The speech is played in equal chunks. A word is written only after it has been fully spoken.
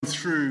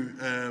through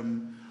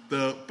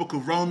the book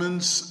of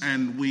Romans,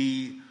 and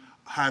we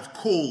have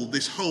called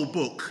this whole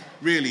book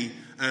really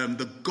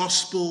the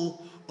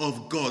Gospel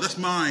of God. That's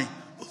my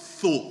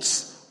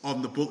thoughts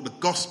on the book, the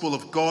Gospel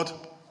of God.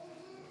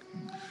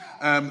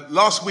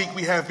 Last week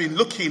we have been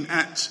looking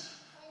at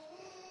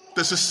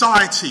the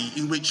society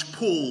in which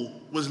Paul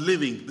was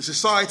living. The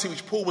society in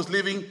which Paul was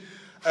living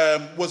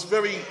was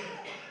very,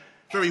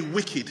 very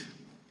wicked.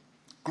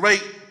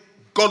 Great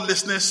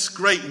godlessness,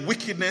 great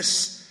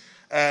wickedness.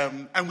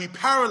 And we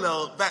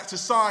parallel that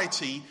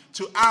society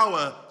to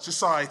our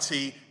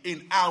society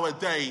in our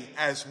day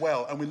as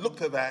well. And we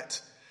looked at that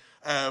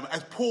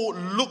as Paul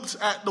looked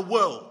at the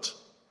world.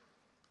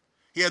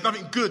 He had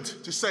nothing good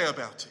to say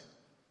about it.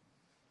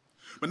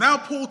 But now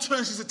Paul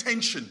turns his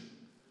attention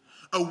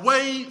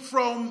away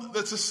from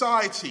the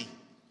society,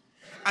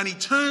 and he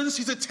turns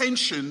his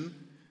attention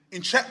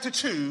in chapter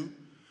 2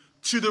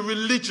 to the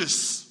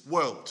religious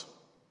world.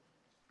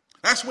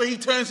 That's where he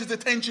turns his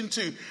attention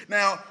to.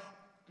 Now,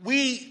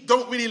 we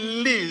don't really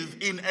live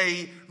in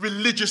a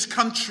religious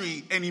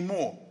country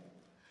anymore.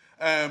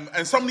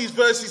 And some of these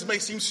verses may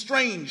seem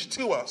strange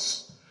to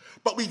us,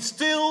 but we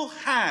still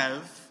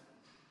have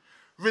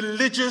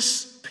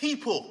religious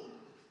people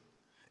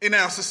in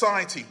our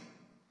society.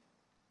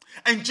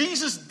 And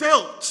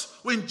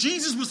when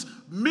Jesus was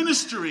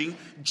ministering,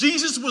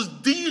 Jesus was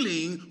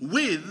dealing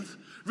with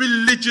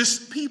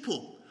religious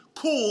people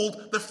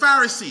called the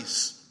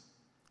Pharisees.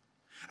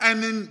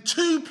 And in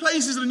two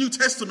places in the New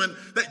Testament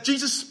that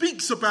Jesus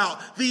speaks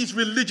about these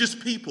religious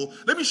people.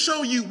 Let me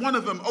show you one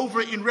of them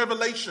over in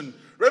Revelation.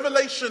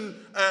 Revelation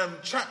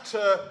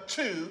chapter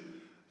 2,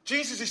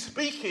 Jesus is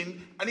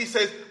speaking and he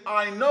says,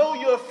 I know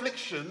your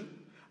affliction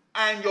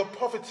and your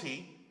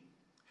poverty,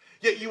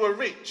 yet you are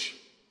rich.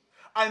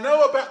 I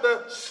know about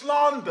the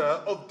slander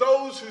of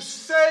those who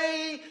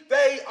say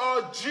they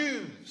are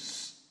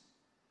Jews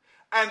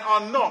and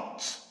are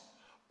not,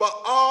 but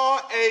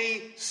are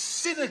a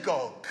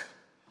synagogue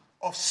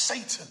of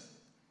Satan.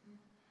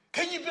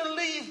 Can you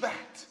believe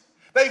that?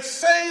 They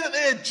say that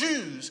they're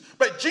Jews,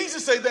 but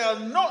Jesus said they are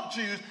not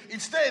Jews.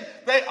 Instead,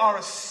 they are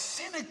a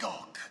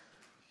synagogue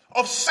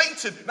of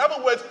Satan. In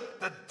other words,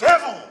 the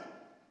devil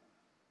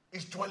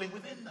is dwelling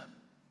within them.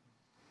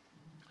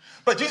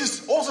 But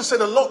Jesus also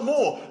said a lot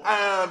more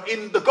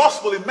in the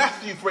gospel, in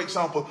Matthew, for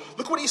example.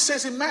 Look what he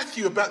says in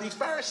Matthew about these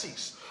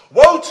Pharisees.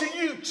 Woe to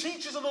you,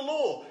 teachers of the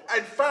law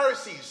and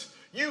Pharisees,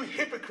 you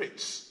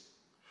hypocrites.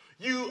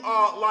 You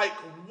are like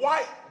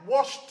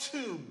whitewashed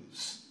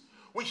tombs,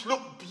 which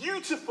look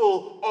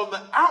beautiful on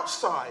the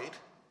outside,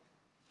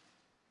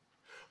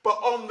 but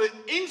on the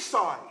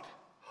inside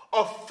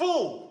are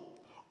full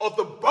of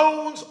the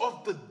bones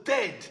of the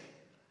dead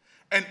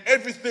and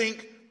everything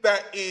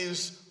that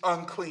is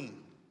unclean.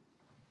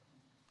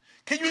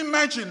 Can you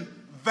imagine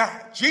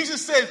that?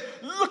 Jesus says,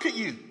 look at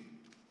you.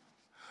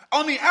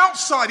 On the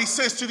outside, he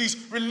says to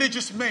these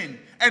religious men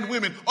and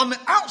women, on the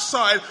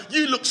outside,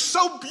 you look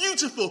so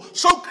beautiful,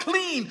 so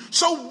clean,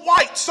 so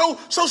white, so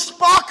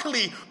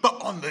sparkly.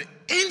 But on the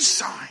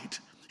inside,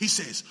 he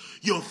says,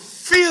 you're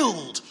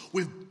filled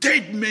with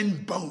dead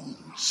men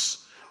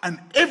bones and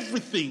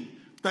everything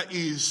that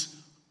is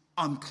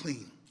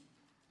unclean.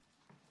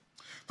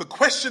 The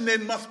question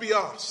then must be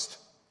asked,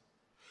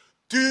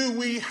 do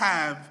we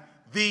have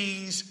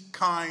these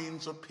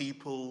kinds of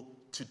people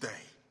today?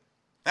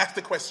 That's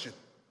the question.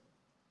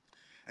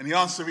 And the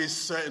answer is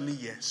certainly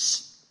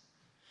yes.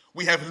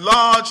 We have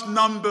large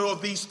number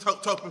of these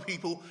type of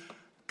people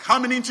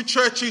coming into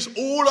churches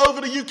all over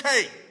the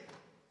UK,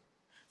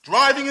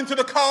 driving into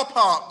the car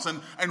parks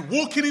and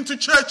walking into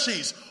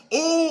churches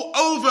all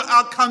over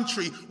our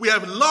country. We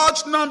have a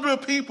large number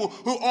of people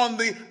who on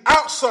the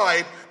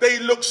outside, they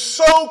look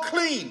so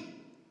clean.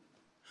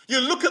 You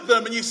look at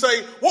them and you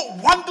say,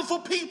 what wonderful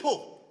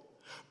people.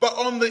 But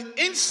on the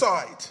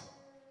inside,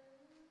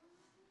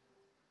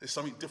 there's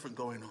something different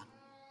going on.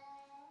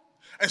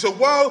 And so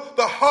while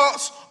the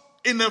hearts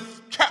in the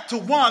chapter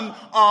 1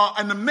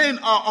 and the men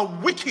are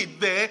wicked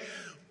there,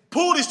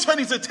 Paul is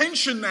turning his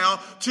attention now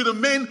to the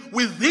men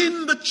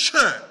within the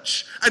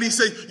church. And he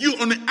says, you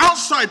on the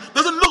outside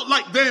doesn't look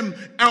like them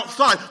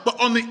outside, but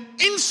on the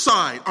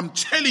inside, I'm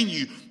telling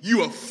you,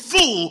 you are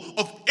full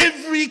of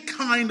every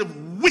kind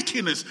of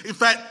wickedness. In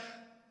fact,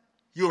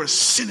 you're a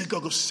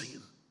synagogue of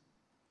Satan.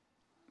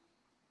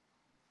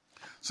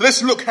 So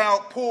let's look how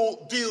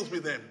Paul deals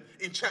with them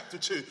in chapter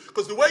 2.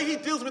 Because the way he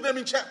deals with them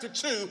in chapter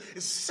 2 is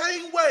the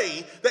same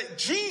way that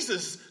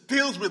Jesus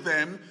deals with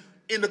them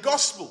in the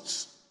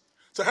Gospels.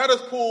 So how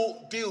does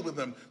Paul deal with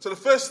them? So the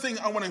first thing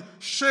I want to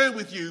share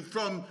with you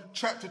from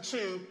chapter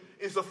 2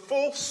 is the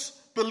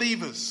false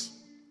believers.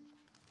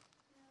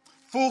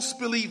 False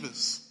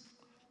believers.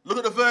 Look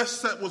at the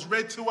verse that was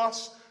read to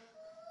us.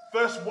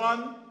 Verse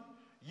 1,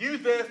 you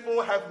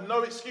therefore have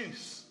no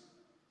excuse.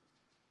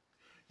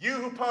 You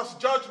who pass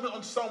judgment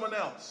on someone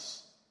else.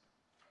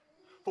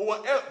 For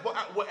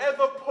at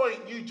whatever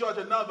point you judge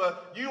another,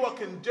 you are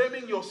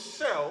condemning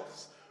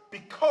yourselves,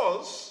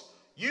 because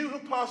you who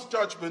pass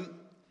judgment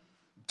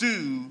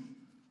do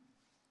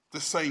the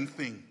same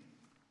thing.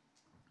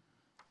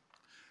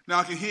 Now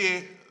I can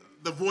hear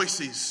the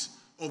voices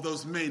of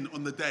those men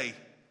on the day,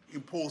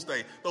 in Paul's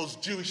day, those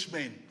Jewish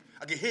men.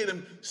 I can hear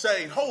them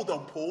saying, hold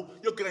on, Paul,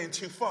 you're going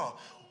too far.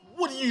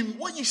 What are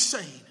you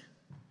saying?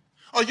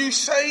 Are you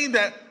saying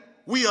that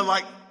we are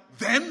like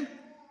them,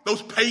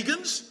 those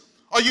pagans?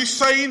 Are you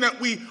saying that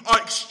we are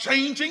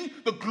exchanging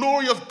the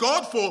glory of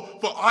God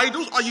for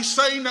idols? Are you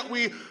saying that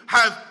we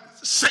have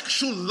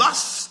sexual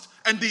lust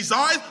and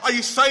desires? Are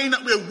you saying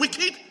that we're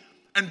wicked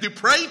and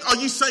depraved? Are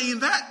you saying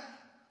that?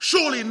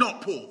 Surely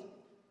not, Paul.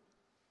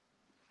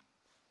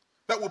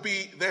 That will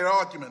be their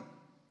argument.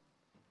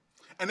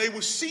 And they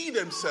will see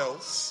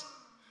themselves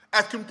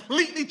as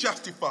completely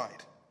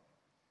justified.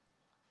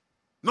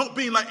 Not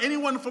being like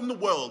anyone from the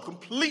world,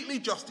 completely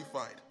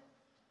justified.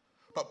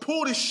 But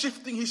Paul is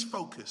shifting his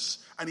focus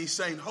and he's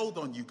saying, hold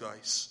on, you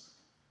guys.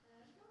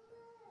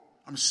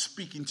 I'm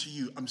speaking to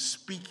you. I'm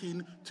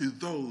speaking to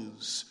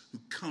those who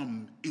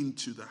come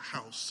into the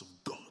house of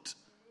God.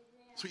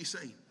 That's what he's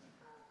saying.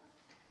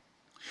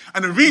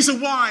 And the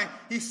reason why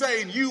he's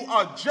saying you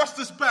are just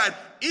as bad,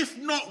 if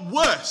not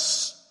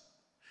worse,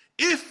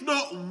 is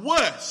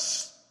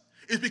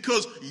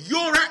because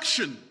your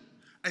action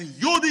and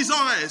your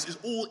desires is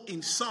all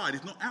inside,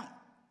 it's not out.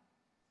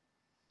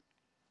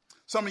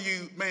 Some of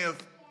you may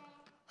have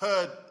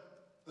heard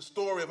the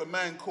story of a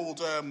man called,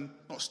 the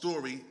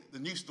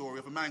new story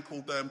of a man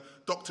called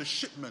Dr.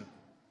 Shipman.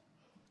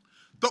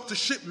 Dr.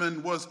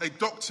 Shipman was a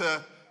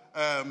doctor,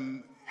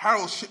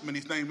 Harold Shipman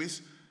his name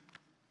is.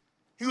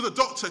 He was a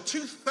doctor.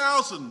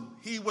 2000,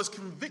 he was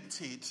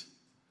convicted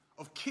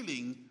of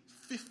killing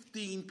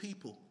 15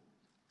 people.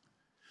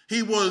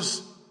 He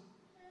was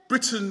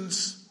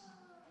Britain's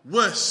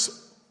worst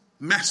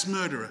mass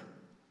murderer.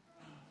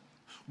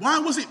 Why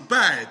was it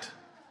bad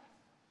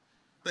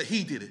that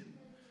he did it?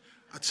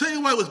 I'll tell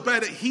you why it was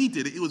bad that he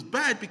did it. It was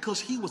bad because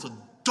he was a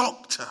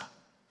doctor.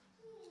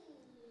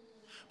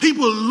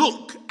 People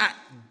look at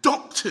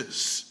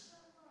doctors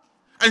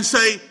and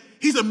say,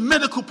 he's a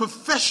medical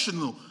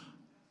professional.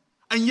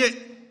 And yet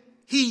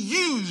he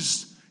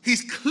used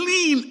his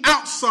clean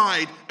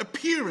outside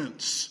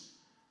appearance.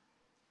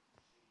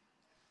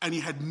 And he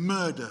had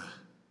murder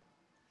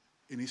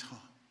in his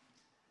heart.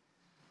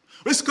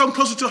 Let's come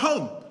closer to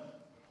home.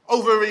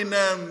 Over in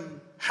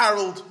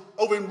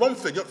over in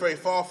Romford, not very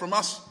far from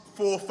us,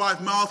 4 or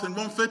 5 miles in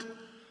Romford,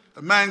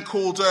 a man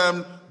called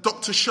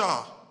Dr.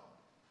 Shah.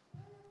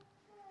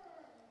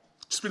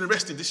 He's been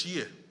arrested this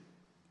year.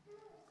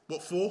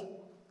 What for?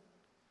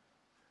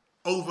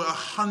 Over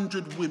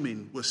 100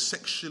 women were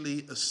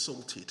sexually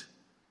assaulted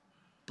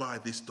by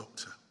this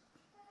doctor.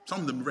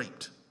 Some of them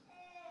raped.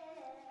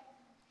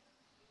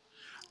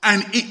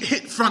 And it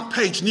hit front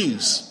page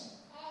news.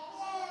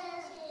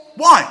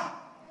 Why?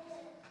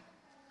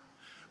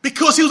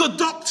 Because he was a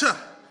doctor.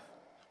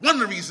 One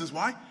of the reasons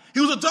why. He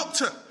was a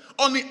doctor.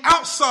 On the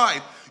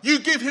outside, you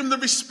give him the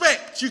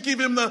respect. You give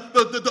him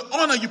the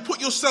honor. You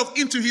put yourself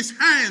into his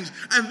hands.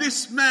 And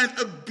this man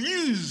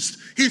abused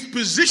his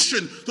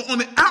position. So on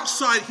the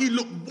outside, he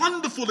looked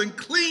wonderful and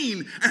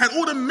clean and had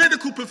all the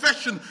medical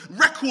profession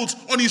records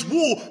on his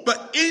wall.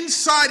 But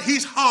inside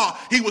his heart,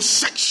 he was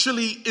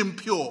sexually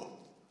impure.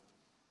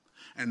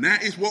 And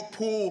that is what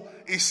Paul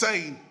is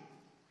saying.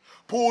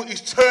 Paul is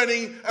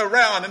turning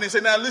around and he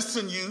said, now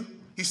listen you,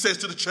 he says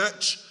to the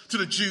church, to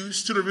the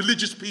Jews, to the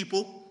religious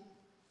people.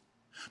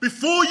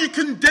 Before you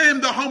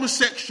condemn the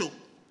homosexual,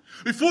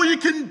 before you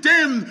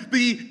condemn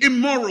the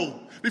immoral,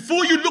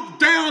 before you look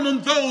down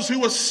on those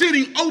who are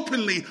sinning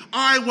openly,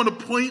 I want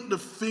to point the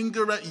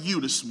finger at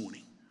you this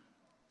morning.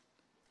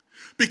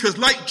 Because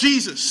like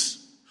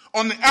Jesus,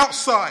 on the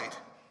outside,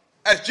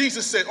 as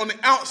Jesus said, on the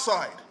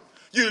outside,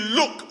 you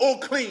look all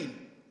clean.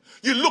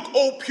 You look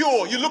all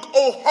pure. You look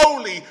all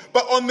holy.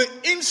 But on the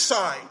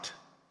inside,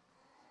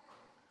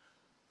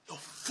 you're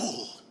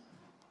full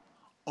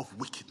of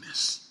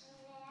wickedness.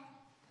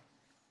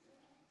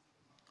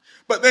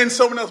 But then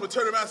someone else would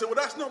turn around and say, well,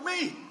 that's not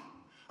me.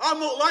 I'm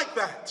not like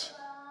that.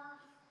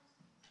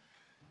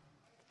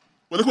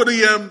 Well, look what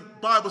the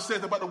Bible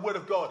says about the Word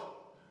of God.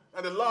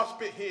 And the last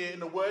bit here in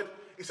the Word,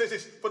 it says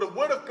this, for the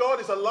Word of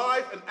God is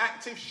alive and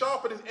active,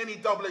 sharper than any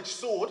double-edged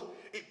sword.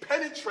 It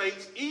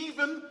penetrates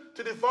even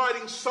to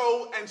dividing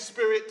soul and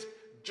spirit,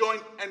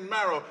 joint and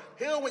marrow.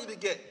 Here I want you to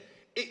get,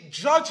 it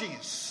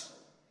judges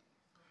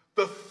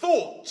the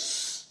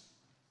thoughts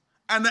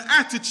and the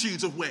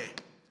attitudes of where?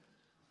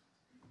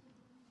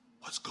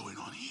 What's going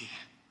on here?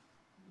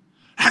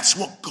 That's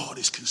what God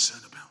is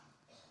concerned about.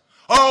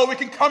 Oh, we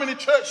can come into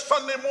church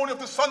Sunday morning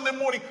after Sunday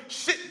morning,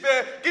 sit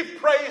there, give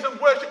praise and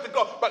worship to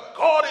God. But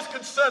God is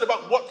concerned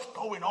about what's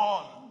going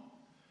on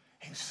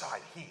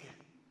inside here.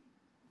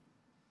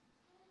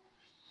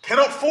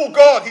 Cannot fool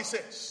God, he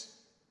says.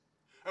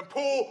 And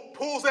Paul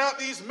pulls out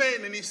these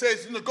men and he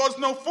says, God's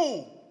no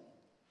fool.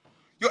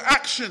 Your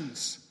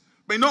actions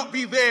may not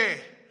be there,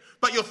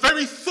 but your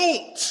very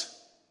thought,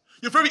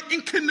 your very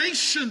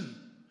inclination,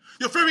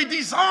 your very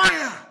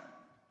desire,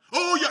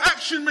 oh, your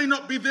action may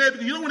not be there,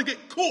 but you don't want to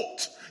get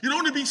caught. You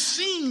don't want to be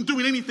seen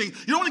doing anything.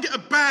 You don't want to get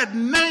a bad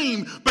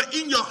name, but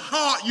in your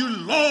heart you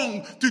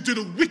long to do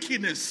the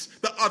wickedness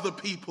that other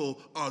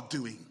people are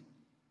doing.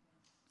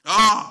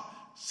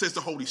 Says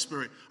the Holy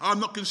Spirit, I'm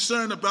not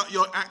concerned about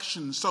your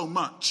actions so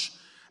much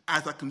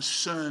as I'm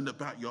concerned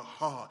about your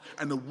heart.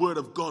 And the word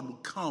of God will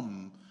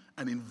come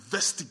and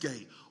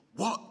investigate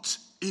what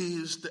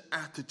is the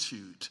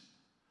attitude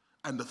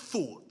and the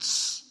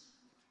thoughts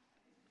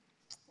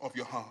of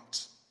your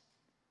heart.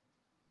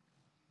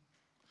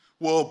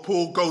 Well,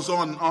 Paul goes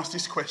on and asks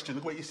this question.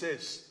 Look what he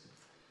says.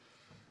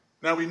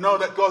 Now we know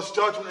that God's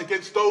judgment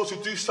against those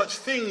who do such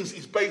things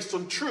is based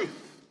on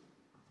truth.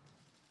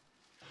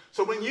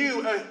 So when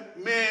you, a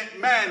mere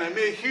man, a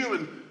mere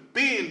human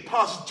being,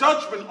 pass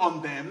judgment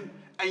on them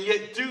and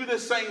yet do the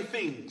same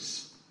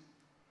things,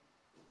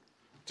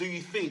 do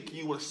you think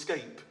you will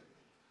escape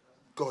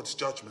God's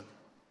judgment?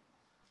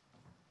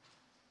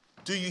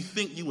 Do you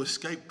think you will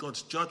escape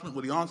God's judgment?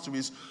 Well, the answer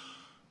is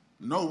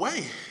no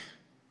way.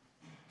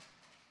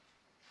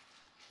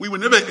 We will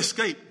never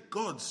escape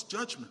God's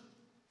judgment.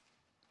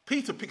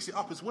 Peter picks it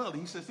up as well.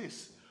 He says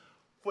this,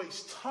 for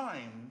it's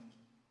time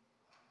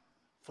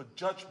for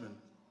judgment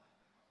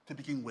to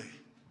begin where?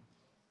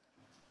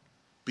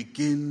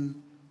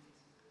 Begin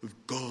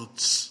with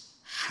God's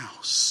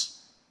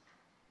house.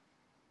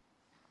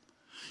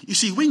 You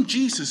see, when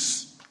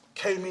Jesus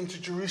came into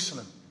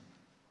Jerusalem,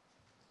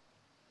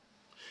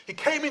 he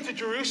came into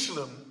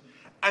Jerusalem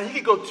and he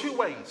could go two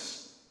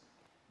ways.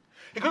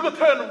 He could have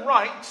turned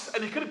right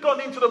and he could have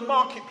gone into the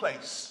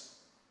marketplace.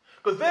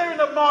 Because there in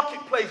the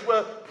marketplace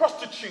were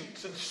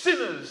prostitutes and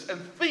sinners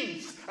and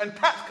thieves and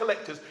tax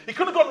collectors. He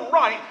could have gone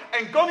right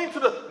and gone into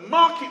the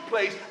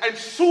marketplace and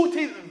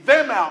sorted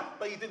them out.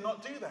 But he did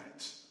not do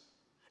that.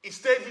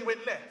 Instead, he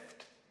went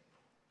left.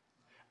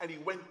 And he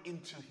went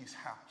into his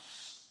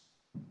house.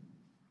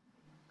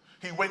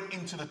 He went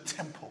into the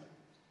temple.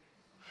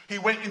 He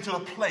went into a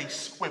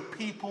place where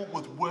people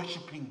were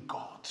worshipping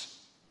God.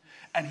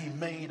 And he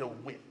made a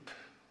whip.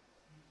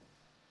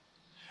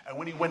 And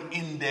when he went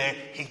in there,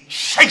 he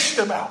chased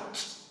them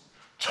out.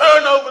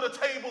 Turn over the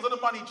tables of the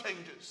money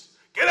changers.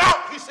 Get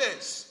out, he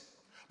says.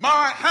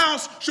 My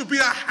house should be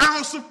a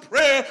house of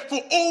prayer for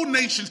all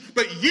nations,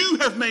 but you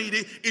have made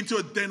it into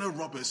a den of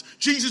robbers.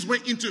 Jesus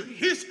went into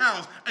his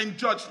house and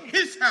judged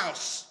his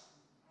house.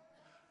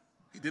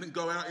 He didn't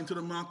go out into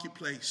the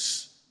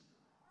marketplace.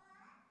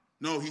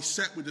 No, he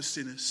sat with the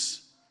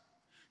sinners.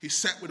 He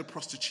sat with the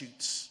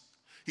prostitutes.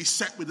 He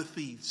sat with the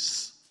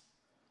thieves.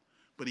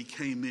 But he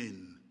came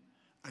in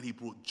and he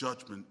brought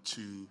judgment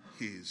to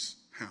his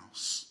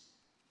house.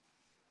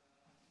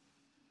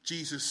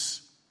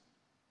 Jesus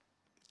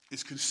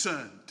is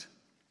concerned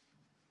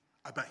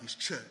about his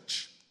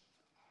church.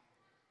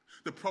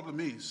 The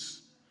problem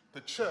is, the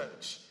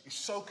church is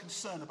so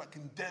concerned about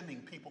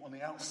condemning people on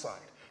the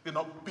outside. They're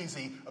not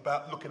busy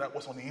about looking at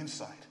what's on the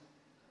inside.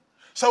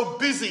 So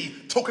busy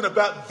talking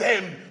about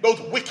them,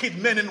 those wicked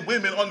men and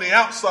women on the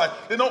outside.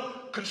 They're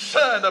not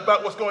concerned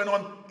about what's going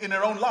on in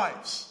their own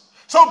lives.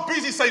 So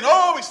busy saying,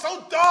 oh, it's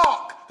so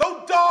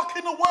dark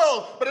in the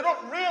world. But they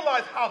don't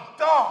realize how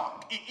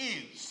dark it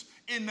is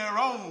in their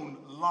own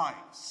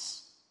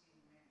lives.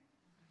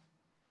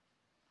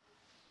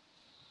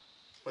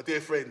 My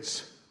dear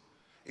friends,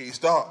 it is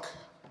dark.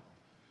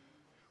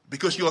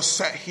 Because you're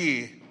sat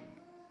here,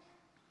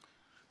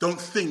 don't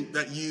think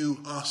that you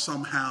are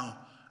somehow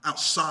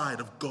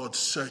outside of God's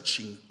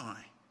searching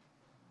eye.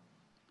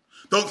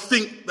 Don't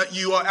think that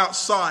you are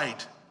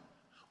outside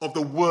of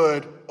the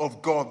word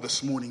of God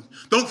this morning.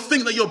 Don't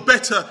think that you're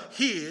better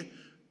here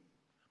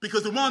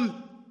because the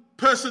one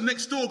person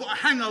next door got a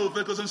hangover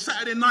because on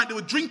Saturday night they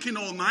were drinking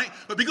all night,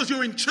 but because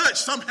you're in church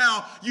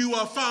somehow you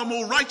are far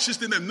more righteous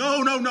than them.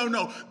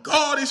 No.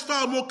 God is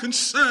far more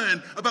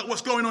concerned about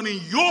what's going on in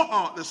your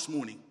heart this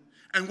morning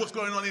and what's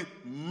going on in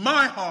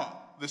my heart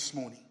this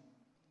morning.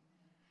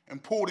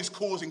 And Paul is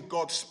causing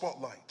God's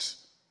spotlight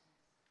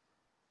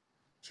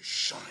to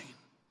shine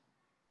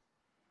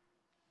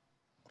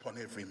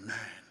upon every man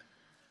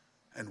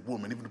and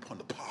woman, even upon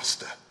the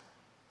pastor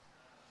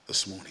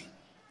this morning.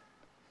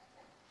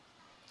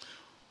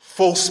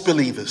 False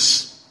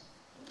believers.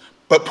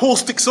 But Paul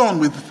carries on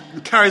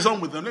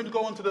with them. Let me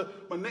go on to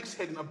my next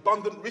heading,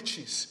 abundant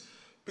riches.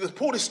 Because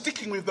Paul is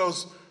sticking with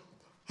those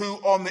who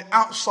on the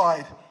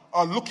outside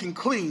are looking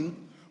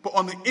clean, but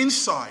on the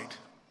inside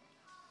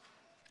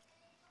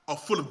are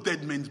full of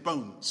dead men's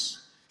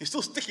bones. He's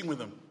still sticking with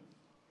them.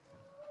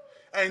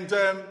 And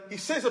he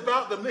says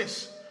about them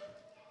this: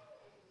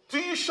 do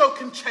you show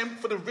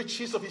contempt for the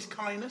riches of his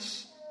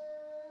kindness,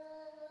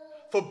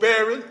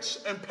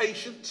 forbearance and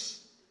patience,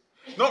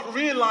 not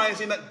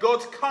realizing that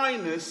God's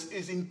kindness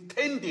is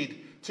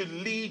intended to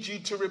lead you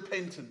to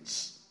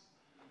repentance?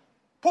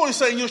 Paul is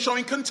saying you're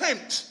showing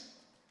contempt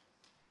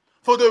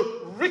for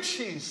the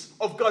riches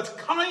of God's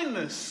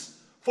kindness,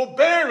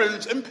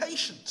 forbearance and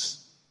patience.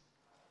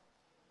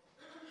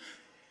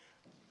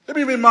 Let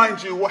me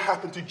remind you what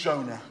happened to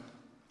Jonah.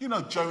 You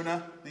know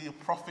Jonah, the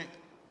prophet,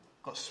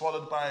 got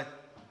swallowed by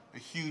a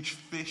huge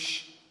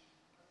fish.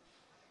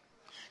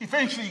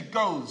 Eventually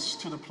goes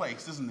to the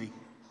place, doesn't he?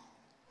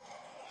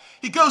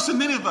 He goes to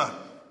Nineveh.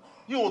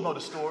 You all know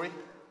the story.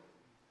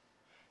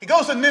 He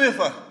goes to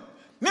Nineveh.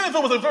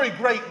 Nineveh was a very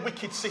great,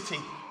 wicked city.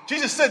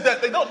 Jesus said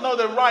that they don't know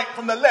the right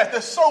from the left.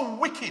 They're so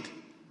wicked.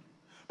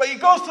 But he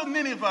goes to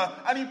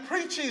Nineveh and he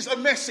preaches a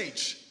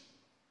message.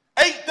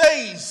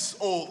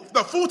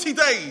 40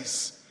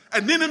 days,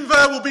 and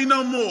Nineveh will be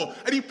no more.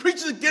 And he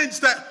preaches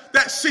against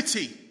that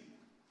city.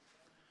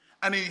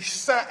 And he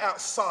sat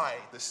outside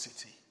the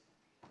city,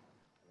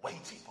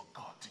 waiting for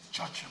God to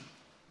judge him.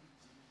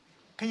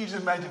 Can you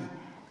just imagine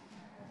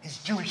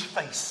his Jewish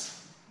face?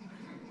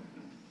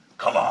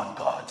 Come on,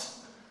 God.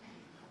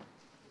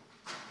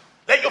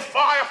 Let your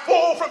fire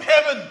fall from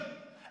heaven.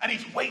 And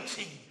he's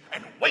waiting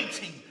and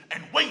waiting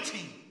and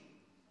waiting.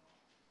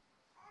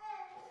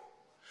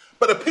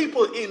 But the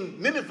people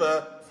in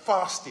Nineveh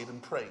fasted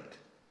and prayed.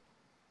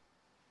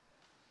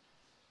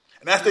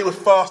 And as they were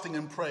fasting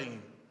and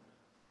praying,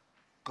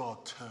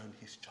 God turned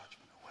his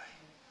judgment away.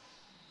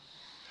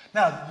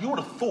 Now, you would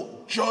have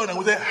thought Jonah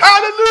was there.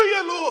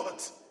 Hallelujah,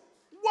 Lord.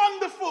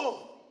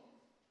 Wonderful.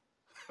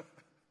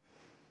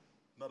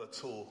 Not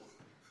at all.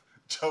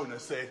 Jonah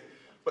said,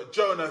 but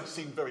Jonah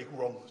seemed very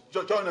wrong.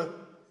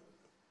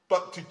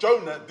 But to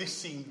Jonah, this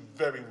seemed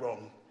very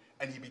wrong.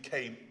 And he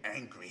became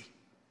angry.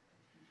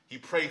 He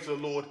prayed to the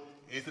Lord,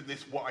 isn't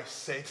this what I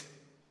said,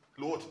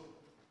 Lord,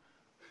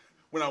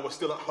 when I was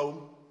still at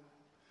home?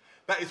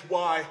 That is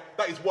what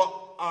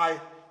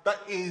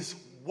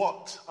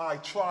I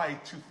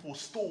tried to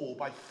forestall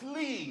by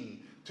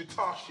fleeing to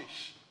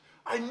Tarshish.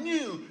 I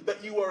knew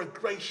that you are a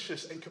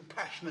gracious and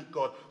compassionate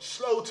God,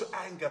 slow to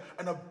anger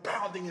and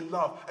abounding in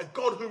love, a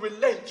God who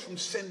relents from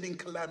sending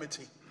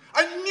calamity.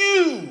 I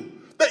knew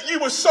that you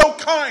were so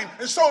kind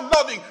and so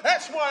loving.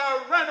 That's why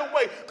I ran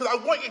away, because I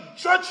wanted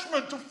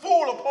judgment to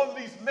fall upon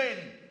these men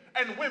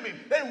and women.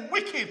 They're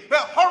wicked, they're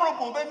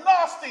horrible, they're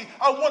nasty.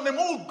 I want them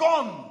all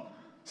gone,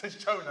 says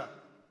Jonah.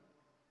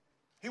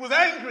 He was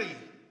angry.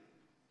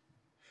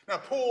 Now,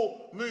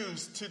 Paul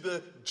moves to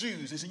the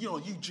Jews. He said,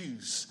 you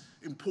Jews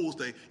in Paul's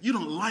day, you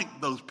don't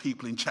like those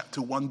people in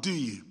chapter 1, do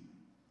you?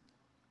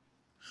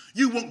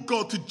 You want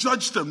God to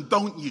judge them,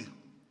 don't you?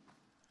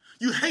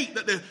 You hate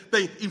that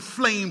they're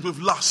inflamed with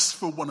lust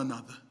for one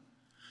another.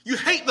 You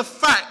hate the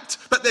fact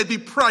that they're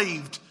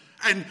depraved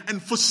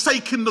and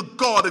forsaken the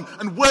God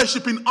and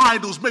worshipping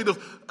idols made of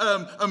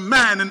a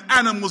man and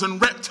animals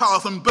and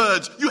reptiles and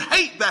birds. You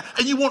hate that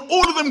and you want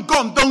all of them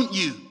gone, don't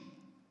you?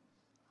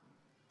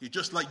 You're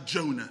just like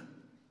Jonah.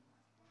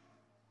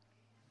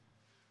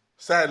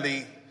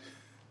 Sadly,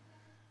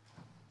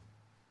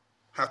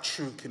 how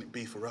true can it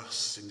be for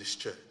us in this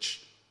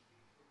church?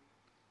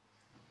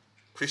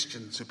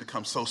 Christians who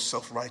become so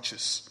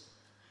self-righteous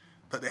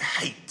that they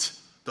hate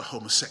the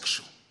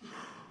homosexual.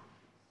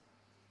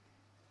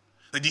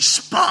 They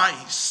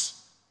despise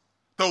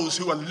those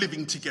who are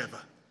living together.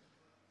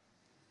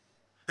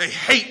 They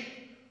hate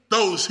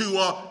those who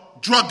are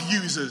drug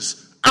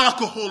users,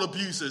 alcohol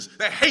abusers.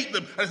 They hate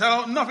them and they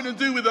have nothing to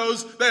do with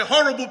those. They're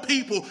horrible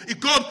people. If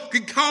God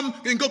can come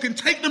and God can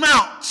take them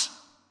out.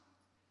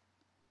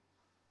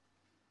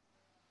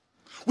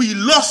 We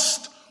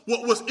lost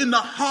what was in the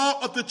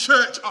heart of the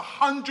church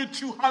 100,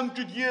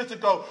 200 years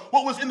ago.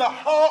 What was in the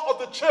heart of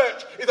the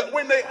church is that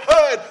when they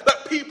heard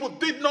that people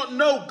did not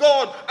know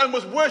God and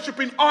was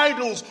worshipping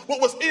idols,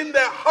 what was in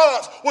their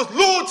hearts was,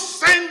 Lord,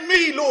 send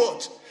me,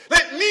 Lord.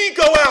 Let me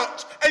go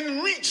out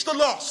and reach the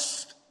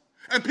lost.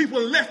 And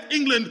people left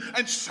England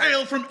and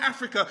sailed from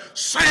Africa,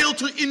 sailed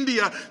to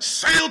India,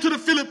 sailed to the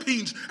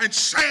Philippines, and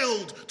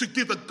sailed to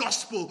give the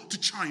gospel to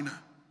China.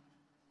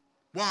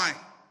 Why?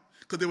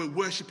 Because they were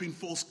worshipping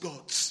false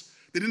gods.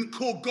 They didn't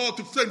call God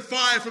to send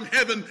fire from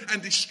heaven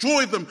and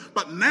destroy them.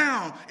 But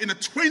now, in the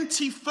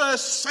 21st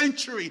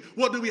century,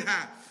 what do we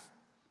have?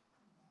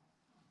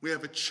 We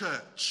have a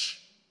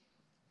church.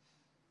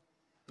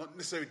 Not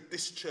necessarily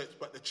this church,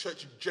 but the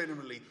church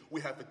generally.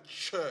 We have a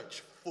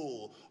church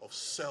full of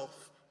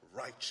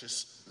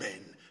self-righteous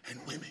men and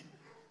women.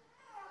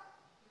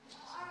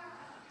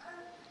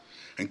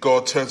 And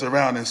God turns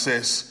around and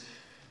says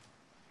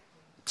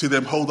to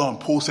them, hold on.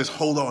 Paul says,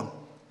 hold on.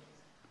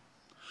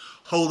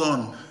 Hold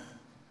on.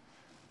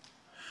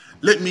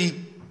 Let me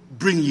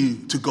bring you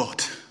to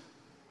God.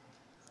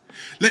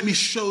 Let me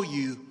show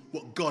you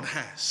what God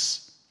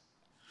has.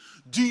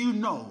 Do you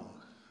know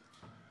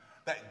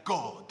that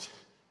God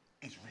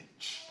is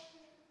rich?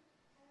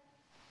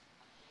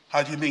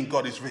 How do you mean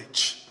God is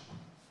rich?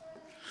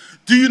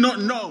 Do you not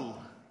know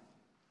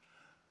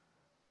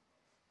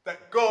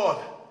that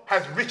God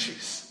has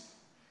riches,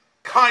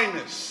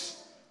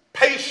 kindness,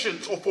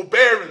 patience or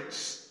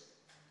forbearance,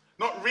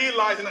 not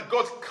realizing that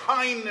God's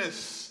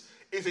kindness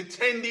is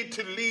intended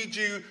to lead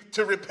you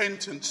to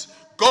repentance.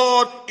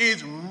 God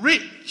is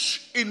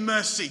rich in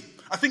mercy.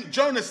 I think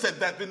Jonah said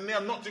that, didn't he?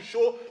 I'm not too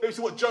sure. Let me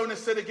see what Jonah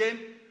said again.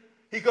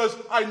 He goes,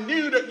 I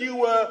knew that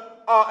you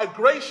are a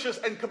gracious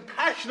and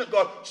compassionate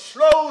God,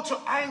 slow to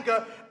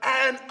anger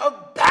and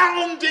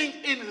abounding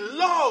in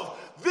love.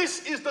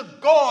 This is the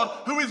God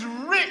who is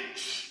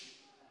rich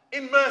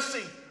in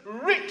mercy,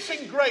 rich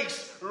in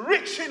grace,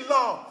 rich in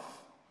love.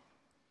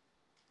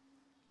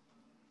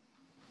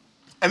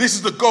 And this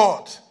is the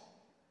God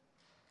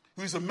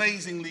who is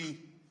amazingly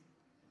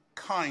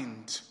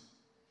kind.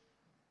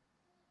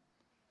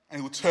 And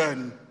he will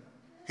turn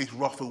his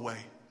wrath away.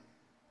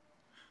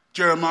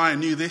 Jeremiah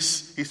knew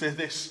this. He says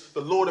this: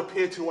 the Lord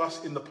appeared to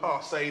us in the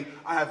past, saying,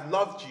 I have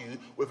loved you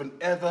with an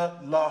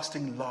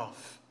everlasting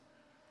love.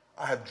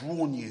 I have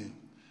drawn you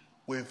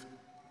with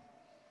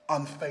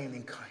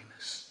unfailing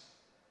kindness.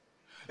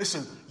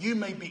 Listen, you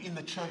may be in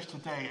the church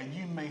today and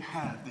you may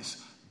have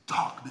this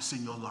darkness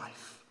in your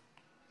life.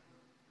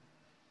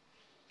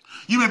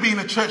 You may be in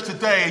the church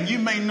today and you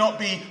may not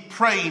be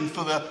praying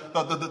for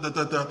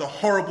the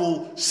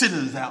horrible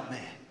sinners out there.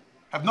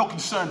 Have no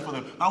concern for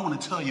them. I want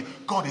to tell you,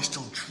 God is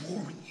still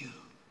drawing you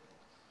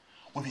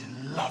with his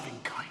loving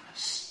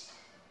kindness.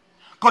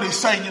 God is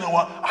saying, you know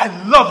what?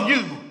 I love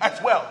you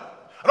as well.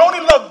 I don't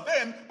only love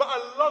them, but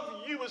I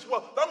love you as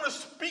well. I'm going to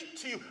speak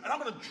to you and I'm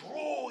going to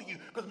draw you,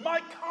 because my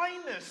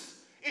kindness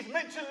is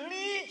meant to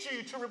lead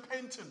you to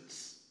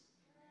repentance.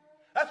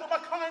 That's what my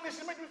kindness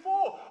is meant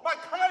for. My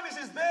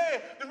kindness is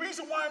there. The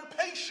reason why I'm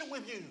patient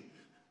with you.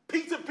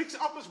 Peter picks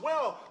it up as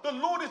well. The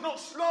Lord is not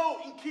slow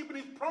in keeping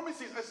his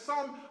promises, as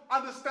some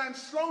understand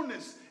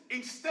slowness.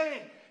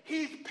 Instead,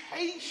 he's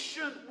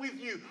patient with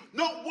you,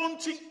 not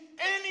wanting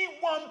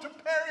anyone to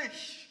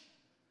perish.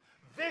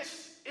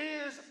 This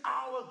is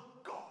our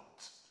God.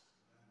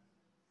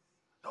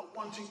 Not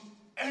wanting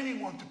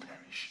anyone to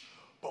perish,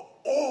 but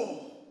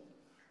all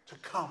to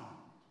come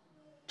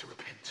to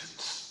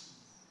repentance.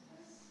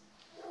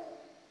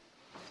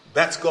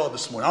 That's God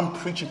this morning. I'm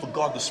preaching for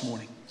God this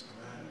morning.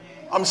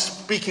 I'm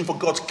speaking for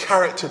God's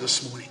character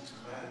this morning.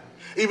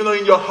 Even though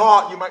in your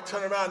heart you might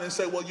turn around and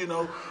say, well, you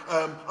know,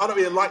 I don't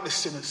really like the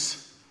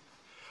sinners.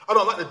 I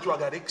don't like the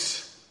drug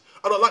addicts.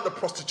 I don't like the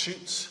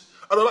prostitutes.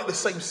 I don't like the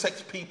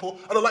same-sex people.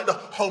 I don't like the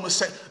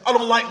homosexuals. I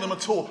don't like them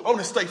at all. I want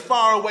to stay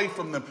far away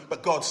from them.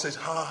 But God says,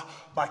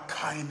 my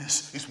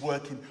kindness is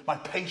working. My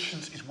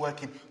patience is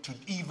working to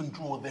even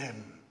draw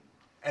them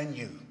and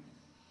you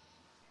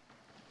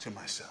to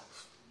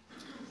myself.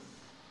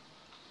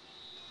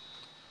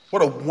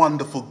 What a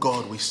wonderful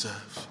God we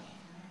serve.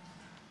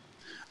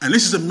 And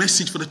this is a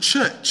message for the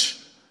church.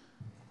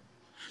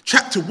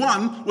 Chapter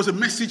 1 was a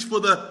message for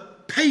the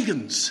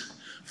pagans,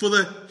 for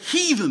the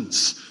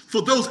heathens,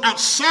 for those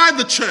outside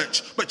the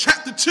church. But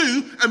chapter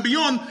 2 and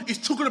beyond is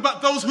talking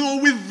about those who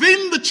are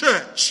within the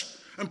church.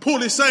 And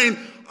Paul is saying,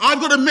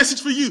 I've got a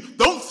message for you.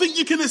 Don't think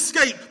you can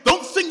escape.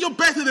 Don't think you're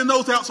better than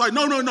those outside.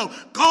 No.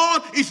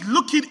 God is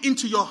looking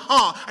into your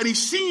heart and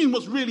he's seeing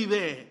what's really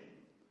there.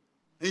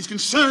 And he's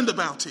concerned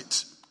about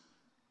it.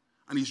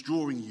 And he's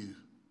drawing you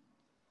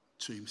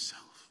to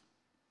himself.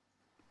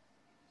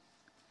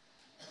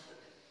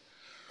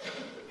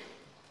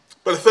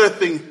 But the third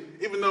thing,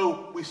 even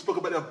though we spoke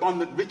about the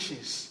abundant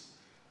riches,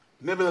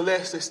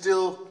 nevertheless, there's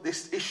still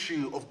this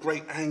issue of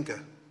great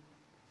anger.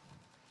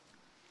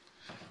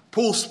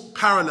 Paul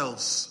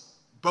parallels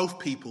both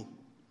people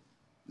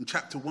in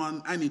chapter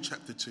 1 and in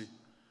chapter 2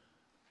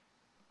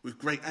 with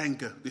great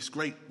anger, this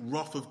great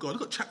wrath of God.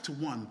 Look at chapter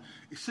 1.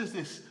 It says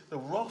this: the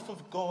wrath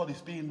of God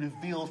is being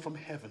revealed from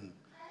heaven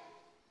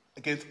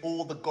against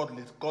all the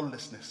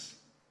godlessness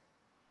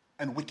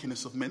and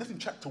wickedness of men. That's in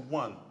chapter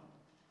 1.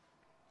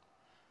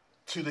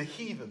 To the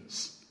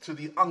heathens, to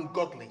the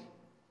ungodly.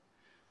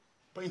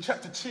 But in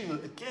chapter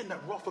 2, again,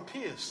 that wrath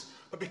appears.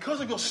 But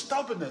because of your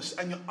stubbornness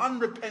and your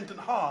unrepentant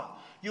heart,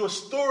 you are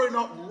storing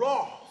up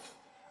wrath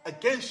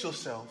against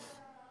yourself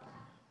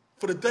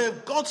for the day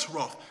of God's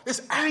wrath.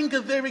 There's anger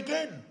there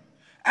again.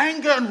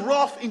 Anger and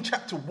wrath in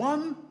chapter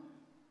 1.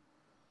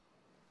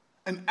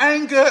 And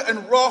anger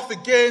and wrath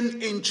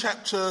again in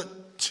chapter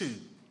 2.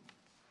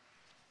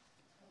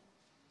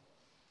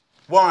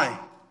 Why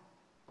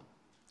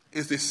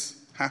is this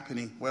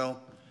happening?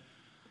 Well,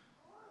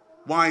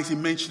 why is he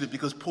mentioning it?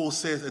 Because Paul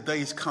says a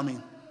day is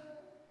coming.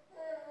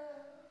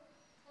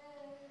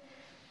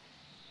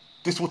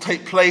 This will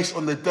take place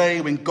on the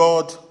day when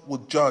God will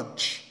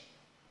judge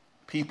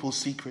people's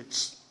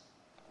secrets.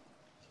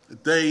 The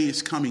day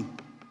is coming.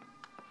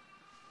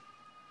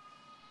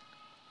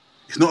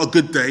 It's not a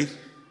good day.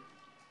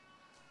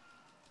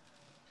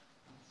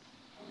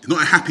 It's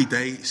not a happy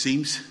day, it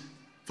seems.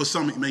 For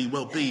some it may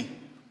well be.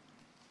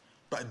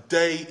 But a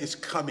day is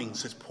coming,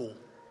 says Paul,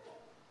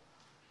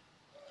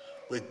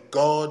 where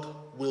God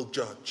will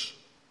judge.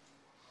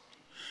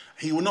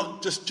 He will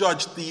not just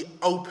judge the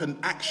open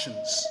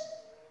actions.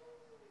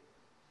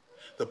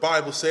 The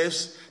Bible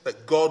says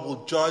that God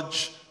will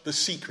judge the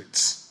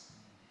secrets.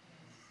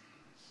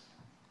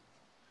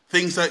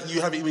 Things that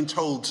you haven't even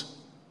told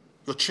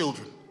your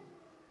children.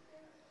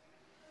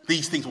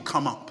 These things will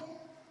come up.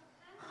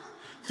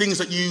 Things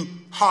that you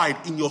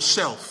hide in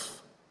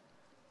yourself,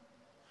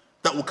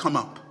 that will come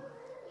up.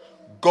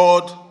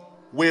 God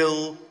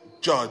will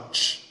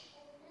judge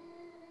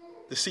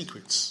the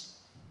secrets.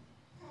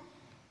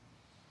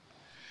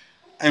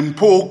 And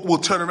Paul will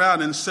turn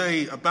around and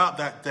say about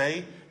that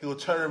day, he will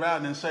turn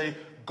around and say,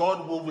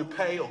 God will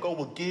repay, or God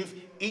will give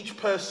each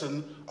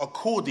person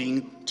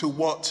according to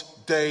what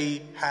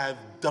they have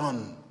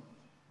done.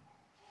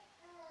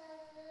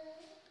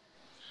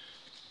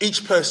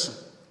 Each person,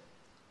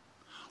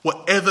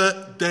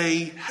 whatever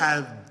they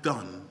have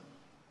done,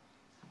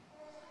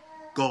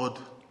 God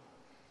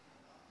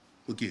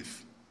will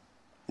give,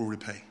 will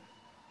repay.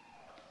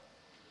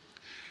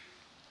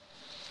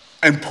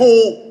 And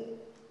Paul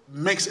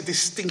makes a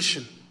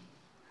distinction.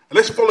 And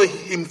let's follow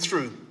him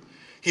through.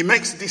 He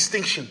makes a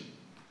distinction.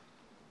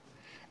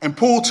 And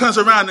Paul turns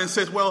around and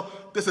says, well,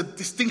 there's a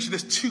distinction.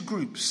 There's two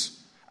groups.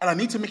 And I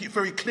need to make it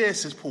very clear,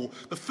 says Paul.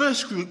 The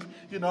first group,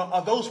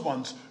 are those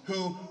ones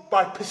who,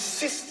 by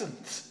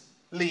persistence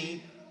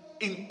in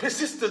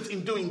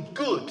doing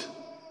good,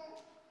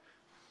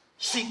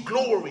 seek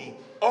glory,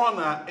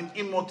 honor, and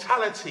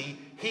immortality,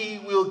 he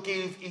will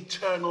give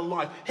eternal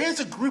life. Here's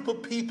a group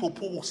of people,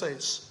 Paul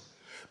says.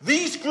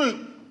 These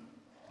group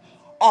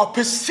are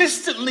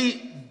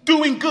persistently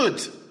doing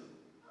good.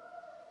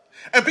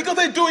 And because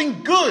they're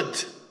doing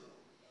good,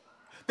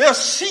 they're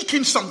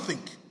seeking something.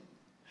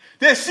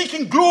 They're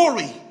seeking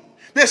glory.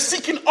 They're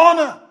seeking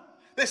honor.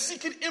 They're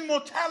seeking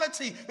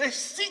immortality. They're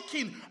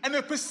seeking and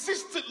they're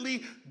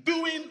persistently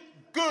doing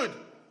good.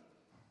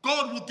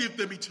 God will give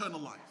them eternal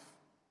life.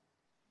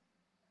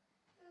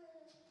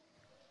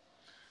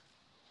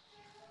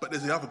 But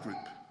there's the other group.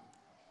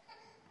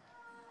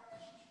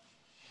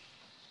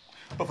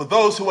 But for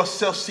those who are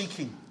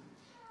self-seeking,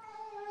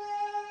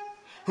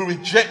 who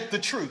reject the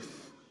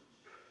truth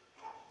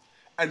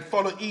and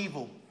follow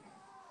evil,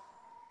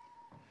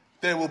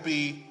 there will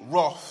be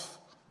wrath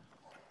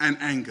and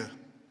anger.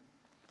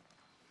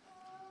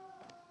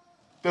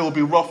 There will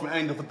be wrath and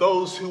anger for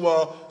those who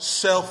are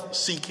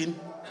self-seeking,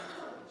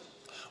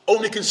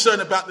 only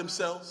concerned about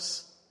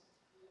themselves,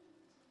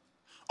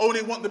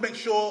 only want to make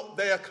sure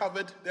they are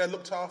covered, they are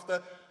looked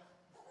after.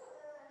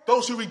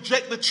 Those who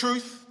reject the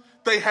truth,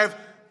 they have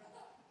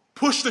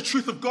pushed the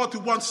truth of God to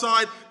one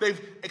side, they've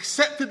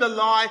accepted the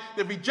lie,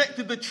 they've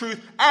rejected the truth,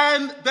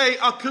 and they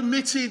are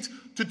committed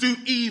to do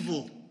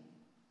evil.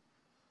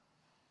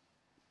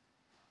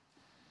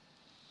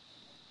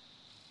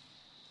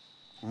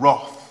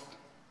 Wrath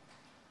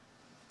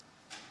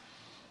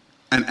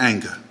and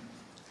anger.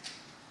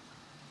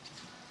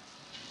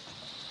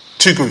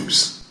 Two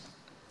groups,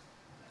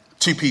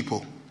 two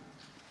people.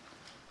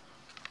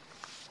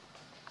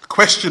 The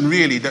question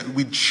really that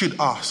we should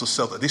ask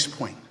ourselves at this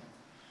point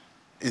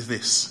is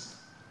this: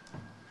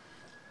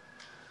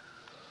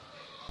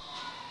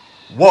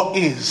 what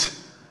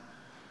is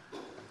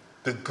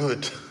the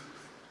good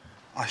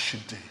I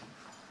should do?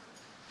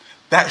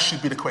 That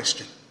should be the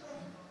question.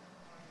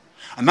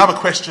 Another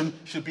question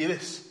should be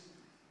this: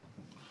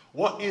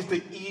 what is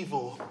the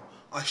evil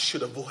I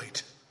should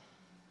avoid?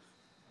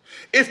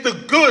 If the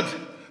good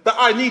that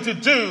I need to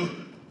do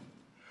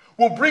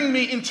will bring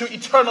me into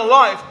eternal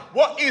life,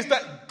 what is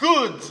that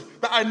good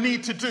that I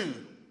need to do?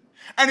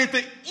 And if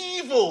the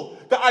evil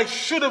that I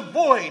should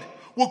avoid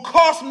will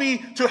cause me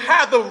to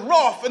have the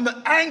wrath and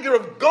the anger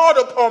of God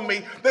upon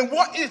me, then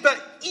what is that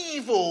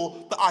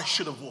evil that I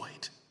should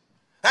avoid?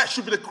 That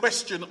should be the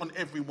question on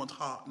everyone's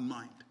heart and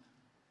mind.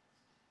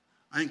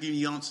 I ain't giving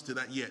you the answer to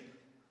that yet.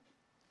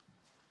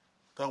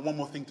 Got one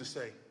more thing to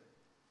say.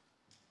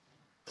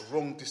 The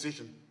wrong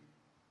decision.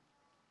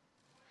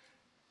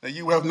 Now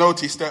you have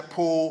noticed that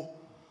Paul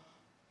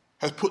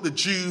has put the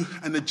Jew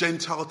and the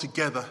Gentile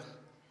together.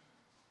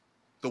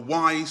 The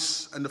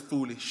wise and the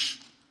foolish.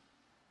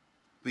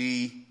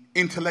 The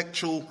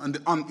intellectual and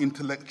the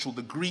unintellectual.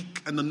 The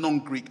Greek and the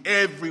non-Greek.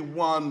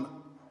 Everyone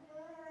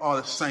are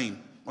the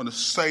same. On the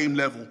same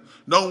level.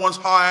 No one's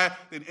higher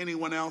than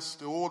anyone else.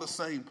 They're all the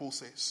same, Paul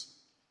says.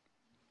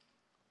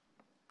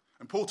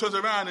 And Paul turns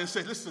around and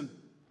says, listen,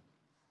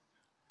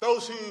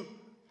 those who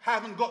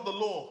haven't got the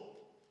law,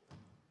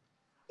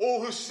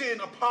 all who sin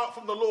apart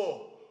from the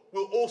law,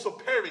 will also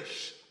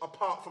perish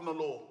apart from the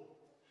law.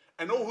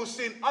 And all who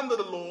sin under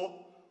the law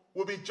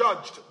will be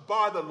judged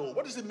by the law.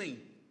 What does it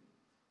mean?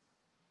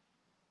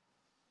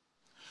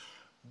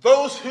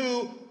 Those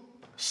who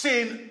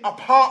sin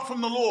apart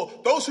from the law,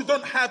 those who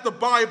don't have the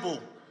Bible,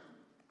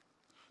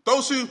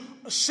 those who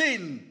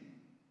sin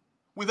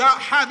without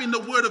having the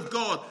word of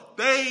God,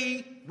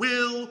 they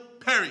will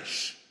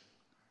perish.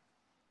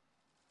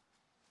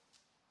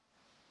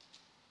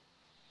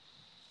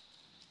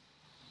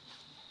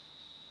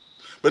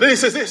 But then he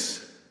says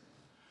this: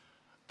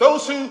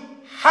 those who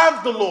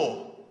have the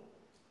law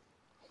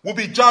will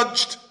be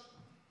judged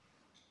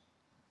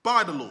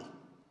by the law.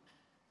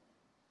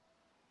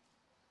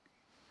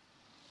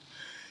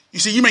 You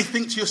see, you may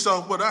think to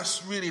yourself, well,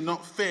 that's really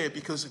not fair,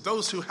 because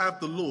those who have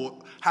the law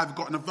have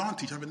got an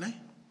advantage, haven't they?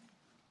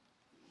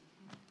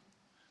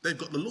 They've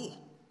got the law.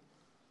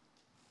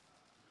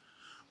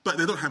 But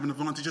they don't have an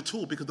advantage at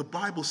all, because the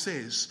Bible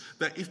says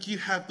that if you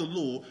have the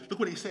law, look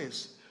what it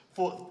says.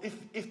 For it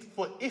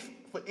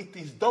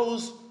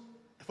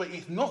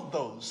is not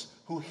those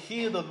who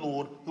hear the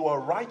Lord who are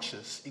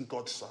righteous in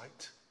God's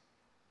sight,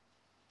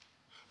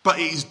 but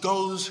it is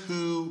those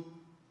who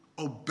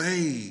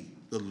obey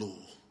the law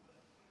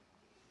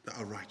that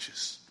are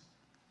righteous.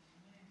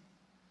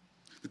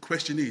 The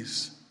question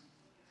is,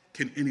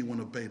 can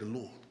anyone obey the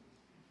law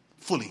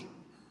fully?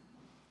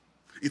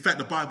 In fact,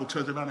 the Bible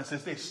turns around and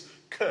says this: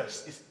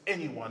 Cursed is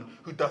anyone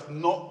who does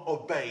not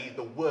obey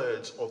the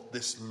words of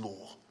this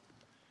law.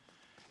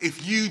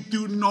 If you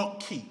do not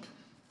keep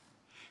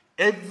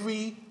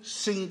every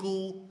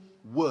single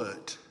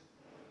word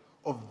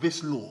of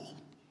this law,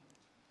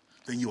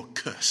 then you are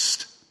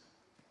cursed.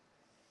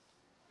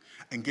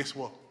 And guess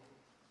what?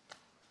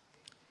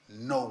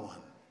 No one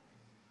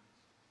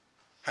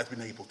has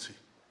been able to.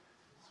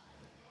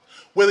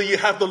 Whether you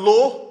have the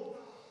law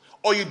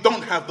or you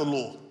don't have the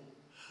law,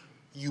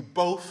 you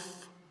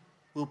both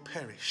will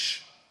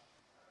perish,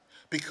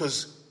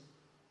 because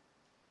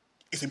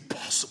it's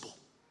impossible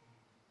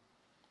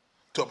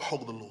to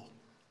uphold the law.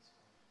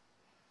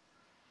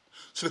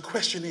 So the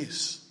question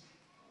is,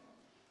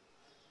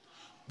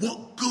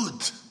 what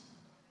good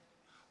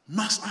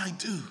must I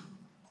do?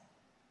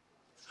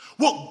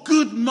 What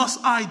good must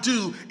I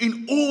do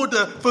in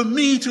order for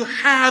me to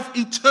have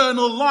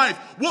eternal life?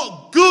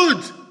 What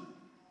good?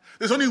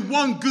 There's only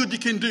one good you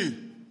can do,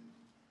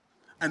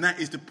 and that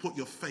is to put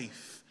your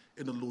faith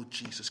in the Lord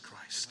Jesus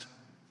Christ.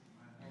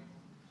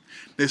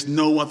 There's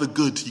no other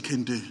good you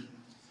can do.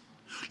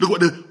 Look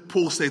what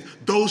Paul says.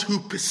 Those who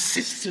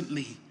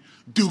persistently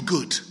do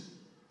good.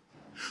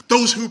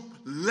 Those who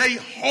lay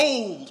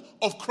hold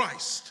of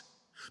Christ.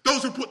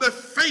 Those who put their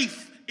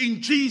faith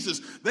in Jesus.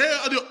 They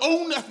are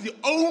the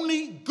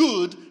only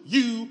good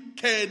you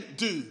can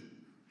do.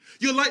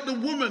 You're like the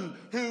woman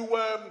who,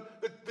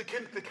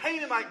 the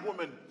Canaanite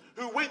woman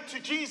who went to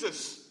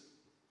Jesus.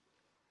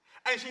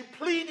 And she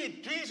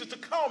pleaded Jesus to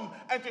come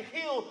and to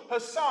heal her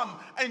son.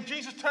 And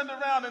Jesus turned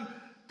around and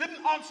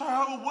didn't answer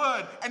her a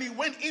word. And he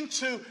went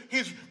into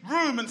his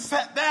room and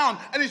sat down.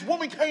 And his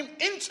woman came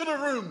into the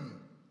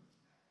room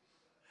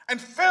and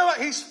fell at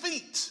his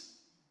feet.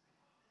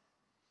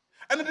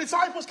 And the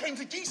disciples came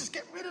to Jesus,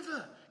 get rid of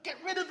her, get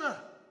rid of her.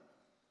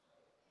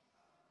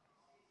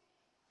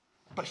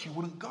 But she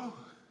wouldn't go.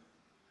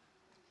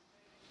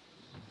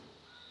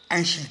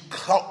 And she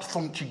got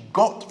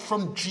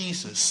from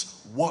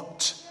Jesus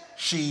what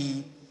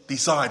she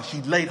desired.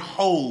 She laid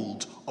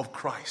hold of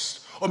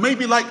Christ. Or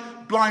maybe like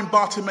blind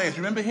Bartimaeus,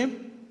 remember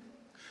him?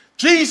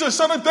 Jesus,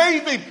 son of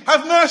David,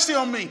 have mercy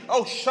on me.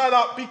 Oh, shut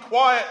up, be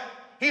quiet.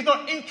 He's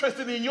not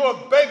interested in you,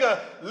 a beggar.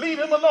 Leave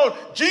him alone.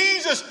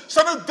 Jesus,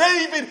 son of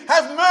David,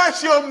 have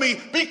mercy on me.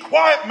 Be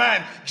quiet,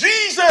 man.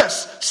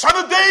 Jesus,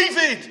 son of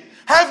David,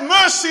 have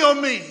mercy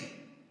on me.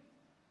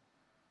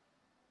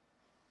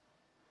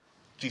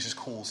 Jesus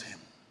calls him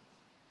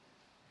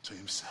to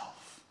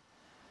himself.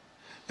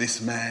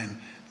 This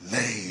man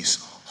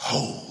lays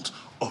hold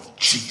of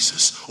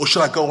Jesus. Or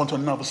should I go on to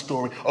another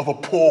story of a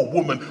poor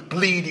woman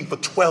bleeding for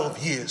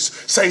 12 years,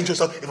 saying to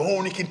herself, if I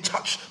only can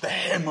touch the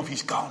hem of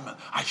his garment,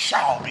 I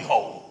shall be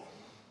whole.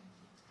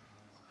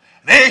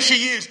 There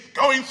she is,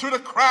 going through the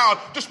crowd,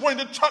 just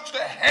wanting to touch the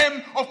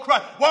hem of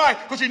Christ. Why?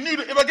 Because she knew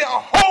that if I get a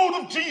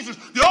hold of Jesus,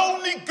 the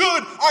only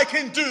good I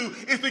can do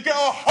is to get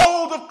a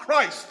hold of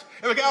Christ.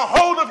 If I get a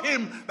hold of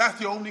him, that's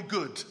the only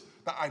good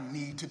that I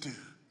need to do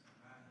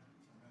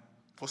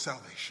for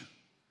salvation.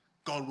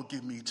 God will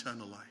give me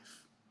eternal life.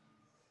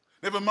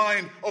 Never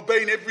mind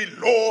obeying every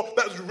law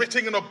that's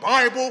written in the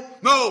Bible.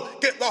 No,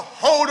 get the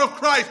hold of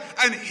Christ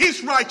and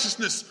his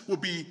righteousness will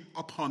be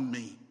upon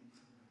me.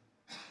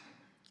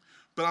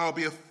 But I'll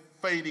be a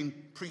fading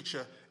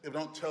preacher if I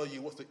don't tell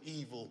you what's the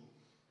evil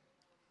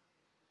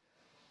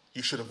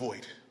you should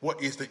avoid.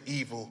 What is the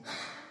evil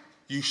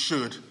you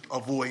should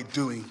avoid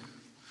doing?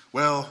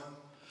 Well,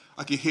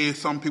 I can hear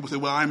some people say,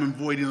 well, I'm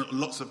avoiding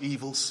lots of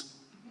evils.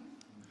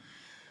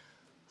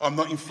 I'm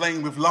not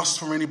inflamed with lust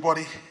for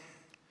anybody.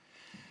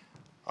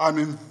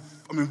 I'm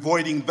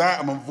avoiding that.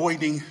 I'm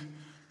avoiding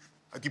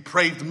a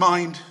depraved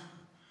mind.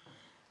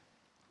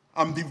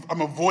 I'm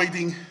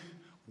avoiding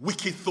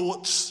wicked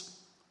thoughts.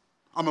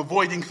 I'm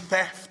avoiding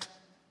theft,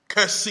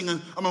 cursing,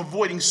 and I'm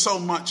avoiding so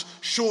much.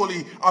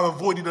 Surely I've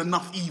avoided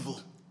enough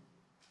evil.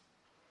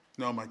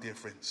 No, my dear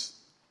friends.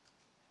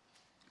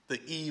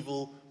 The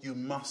evil you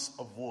must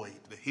avoid,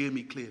 to hear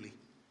me clearly,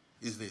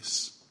 is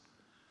this.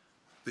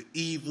 The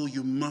evil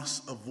you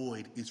must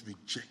avoid is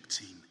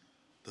rejecting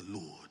the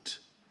Lord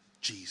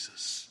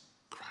Jesus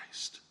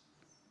Christ.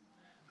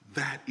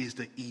 That is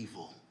the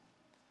evil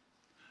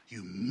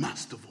you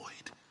must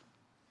avoid.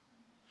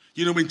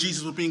 You know when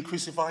Jesus was being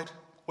crucified,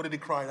 what did he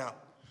cry out?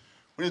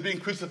 When he was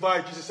being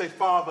crucified, Jesus said,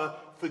 Father,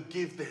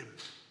 forgive them,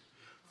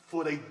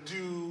 for they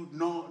do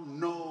not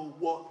know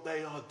what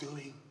they are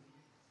doing.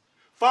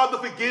 Father,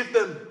 forgive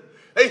them.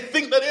 They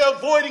think that they're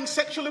avoiding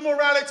sexual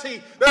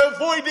immorality. They're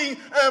avoiding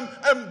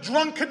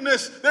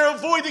drunkenness. They're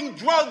avoiding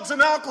drugs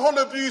and alcohol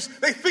abuse.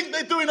 They think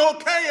they're doing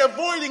okay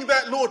avoiding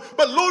that, Lord.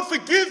 But Lord,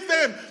 forgive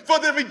them for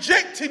they're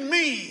rejecting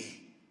me.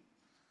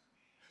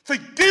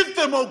 Forgive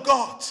them, oh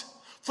God,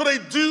 for they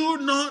do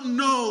not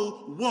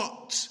know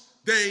what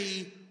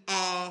they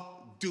are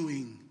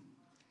doing.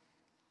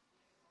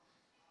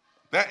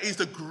 That is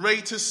the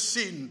greatest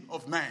sin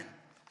of man.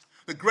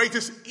 The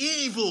greatest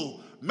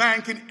evil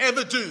man can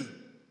ever do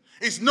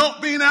It's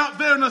not being out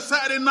there on a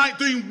Saturday night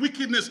doing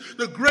wickedness.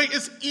 The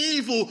greatest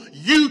evil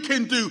you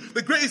can do,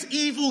 the greatest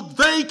evil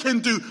they can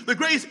do, the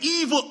greatest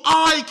evil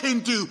I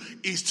can do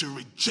is to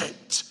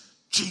reject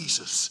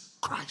Jesus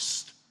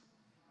Christ.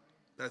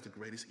 That's the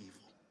greatest evil.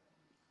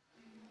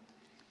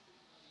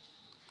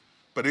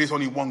 But there is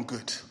only one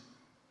good.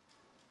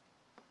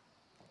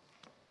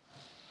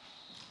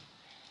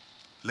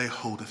 Lay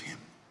hold of him.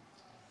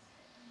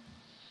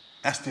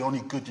 That's the only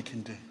good you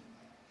can do.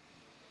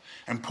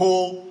 And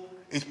Paul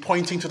is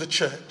pointing to the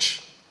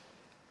church.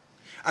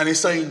 And he's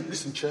saying,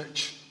 listen,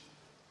 church,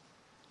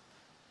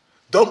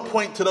 don't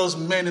point to those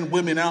men and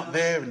women out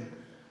there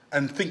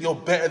and think you're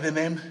better than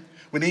them.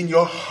 When in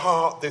your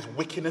heart there's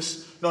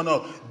wickedness.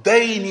 No.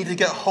 They need to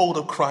get hold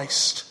of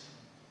Christ.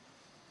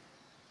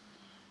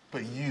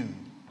 But you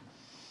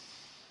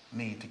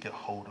need to get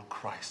hold of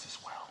Christ as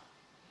well.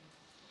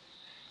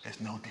 There's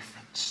no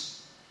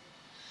difference.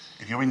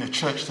 If you're in the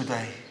church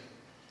today,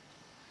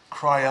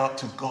 cry out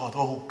to God,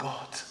 oh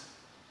God,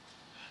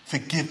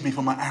 forgive me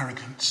for my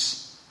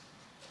arrogance.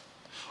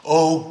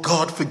 Oh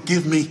God,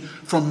 forgive me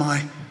from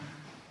my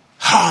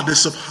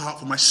hardness of heart,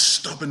 for my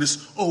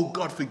stubbornness. Oh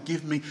God,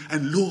 forgive me.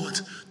 And Lord,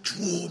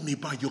 draw me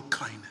by your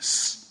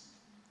kindness.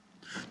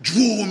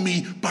 Draw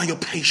me by your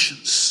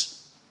patience.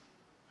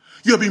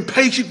 You have been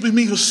patient with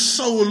me for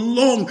so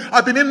long.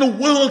 I've been in the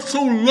world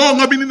so long.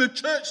 I've been in the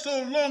church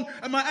so long.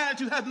 And my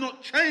attitude has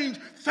not changed.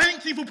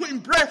 Thank you for putting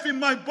breath in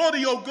my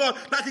body, oh God,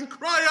 that I can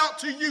cry out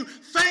to you.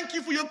 Thank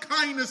you for your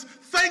kindness.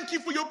 Thank you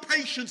for your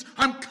patience.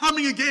 I'm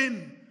coming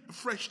again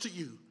afresh to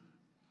you.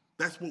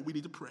 That's what we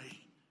need to pray.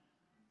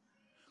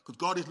 Because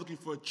God is looking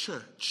for a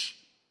church.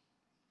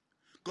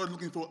 God is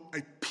looking for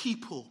a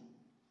people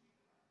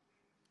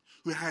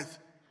who has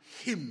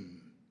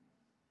him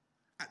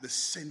at the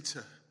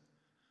center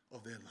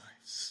of their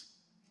lives.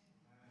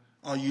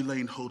 Are you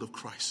laying hold of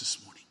Christ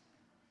this morning?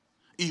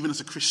 Even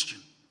as a Christian.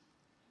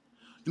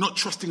 You're not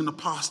trusting in the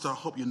pastor, I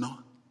hope you're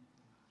not.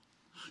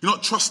 You're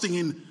not trusting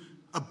in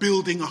a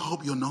building, I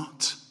hope you're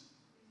not.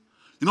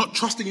 You're not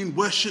trusting in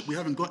worship, we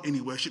haven't got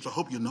any worship, so I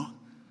hope you're not.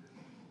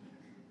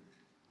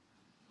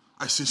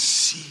 I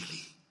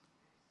sincerely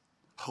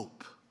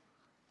hope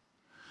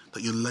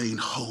that you're laying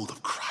hold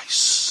of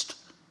Christ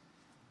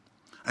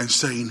and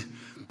saying,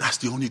 that's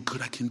the only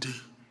good I can do.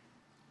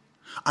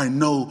 I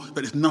know that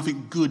there's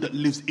nothing good that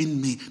lives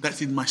in me,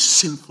 that's in my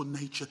sinful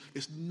nature.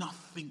 There's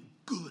nothing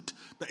good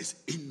that is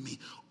in me.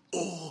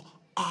 All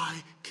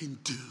I can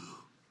do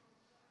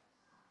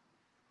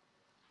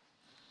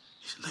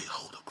is lay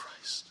hold of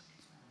Christ.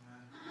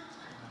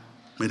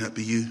 May that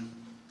be you,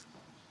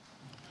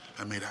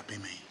 and may that be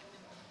me.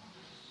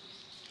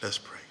 Let's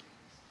pray.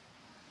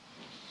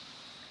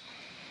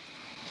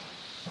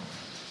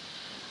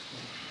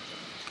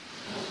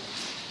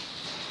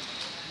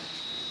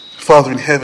 Father in heaven,